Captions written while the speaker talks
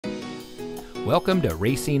Welcome to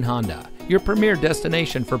Racine Honda, your premier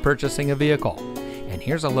destination for purchasing a vehicle. And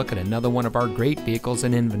here's a look at another one of our great vehicles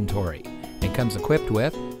in inventory. It comes equipped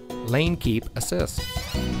with lane keep assist,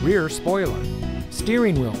 rear spoiler,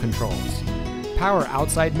 steering wheel controls, power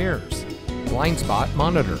outside mirrors, blind spot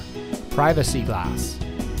monitor, privacy glass,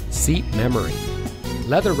 seat memory,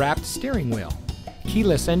 leather wrapped steering wheel,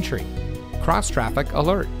 keyless entry, cross traffic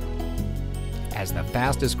alert. As the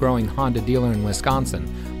fastest growing Honda dealer in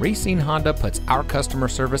Wisconsin, Racine Honda puts our customer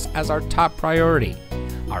service as our top priority.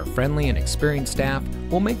 Our friendly and experienced staff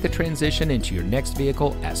will make the transition into your next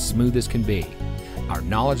vehicle as smooth as can be. Our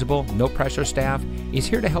knowledgeable, no-pressure staff is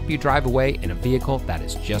here to help you drive away in a vehicle that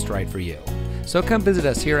is just right for you. So come visit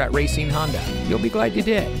us here at Racine Honda. You'll be glad you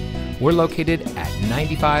did. We're located at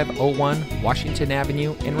 9501 Washington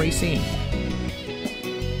Avenue in Racine.